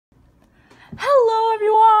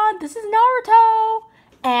this is Naruto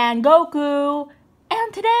and Goku,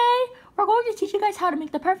 and today we're going to teach you guys how to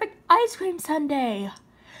make the perfect ice cream sundae.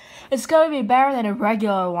 It's going to be better than a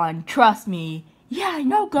regular one, trust me. Yeah, I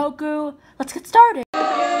know, Goku. Let's get started.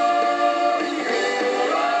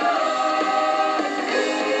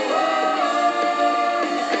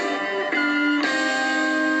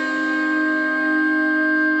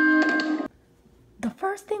 The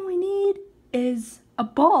first thing we need is a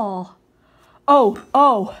ball.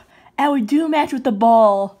 Oh, and we do match with the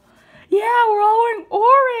ball. Yeah, we're all wearing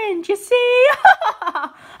orange, you see?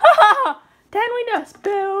 Then we need a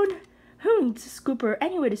spoon. Who needs a scooper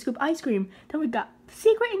anyway to scoop ice cream? Then we got the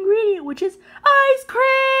secret ingredient, which is ice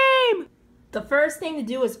cream. The first thing to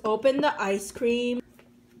do is open the ice cream.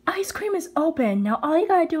 Ice cream is open. Now all you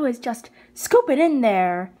gotta do is just scoop it in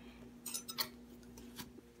there.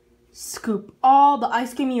 Scoop all the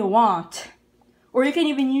ice cream you want. Or you can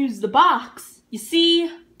even use the box, you see?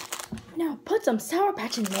 Now put some Sour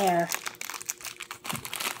Patch in there.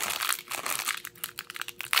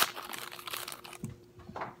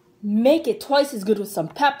 Make it twice as good with some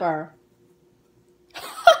pepper.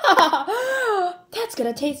 That's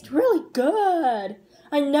gonna taste really good.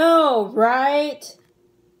 I know, right?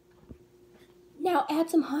 Now add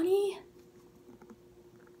some honey.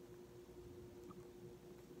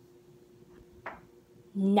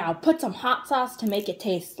 Now put some hot sauce to make it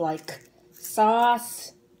taste like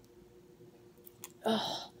sauce.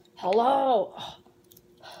 Hello.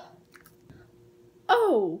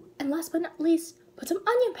 Oh, and last but not least, put some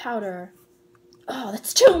onion powder. Oh,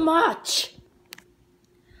 that's too much.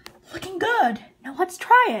 Looking good. Now let's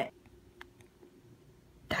try it.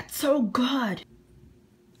 That's so good.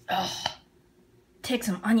 Take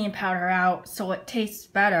some onion powder out so it tastes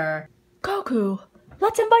better. Goku,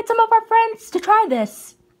 let's invite some of our friends to try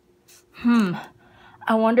this.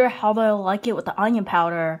 I wonder how they'll like it with the onion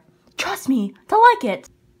powder. Trust me, they'll like it.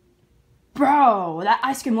 Bro, that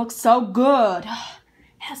ice cream looks so good.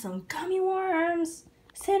 Has some gummy worms,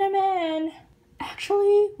 cinnamon.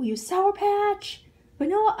 Actually, we use Sour Patch,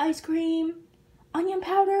 vanilla ice cream, onion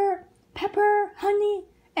powder, pepper, honey,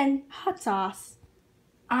 and hot sauce.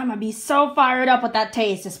 I'm gonna be so fired up with that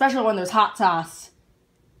taste, especially when there's hot sauce.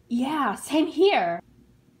 Yeah, same here.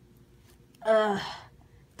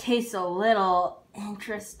 Tastes a little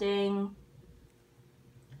interesting.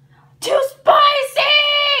 Too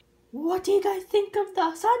spicy! What do you guys think of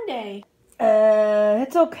the sundae?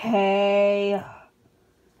 It's okay.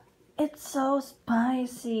 It's so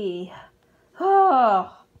spicy.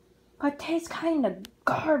 Oh, it tastes kind of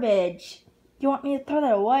garbage. You want me to throw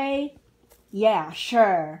that away? Yeah,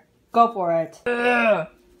 sure. Go for it.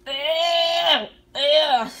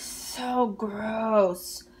 So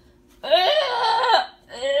gross.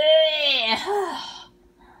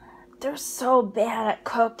 They're so bad at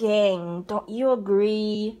cooking. Don't you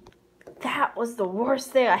agree? That was the worst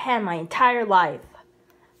thing I had in my entire life.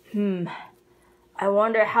 I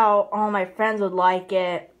wonder how all my friends would like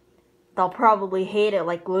it. They'll probably hate it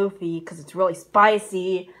like Luffy because it's really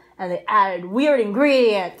spicy and they added weird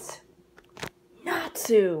ingredients.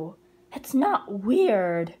 Natsu, it's not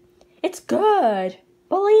weird. It's good.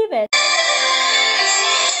 Believe it.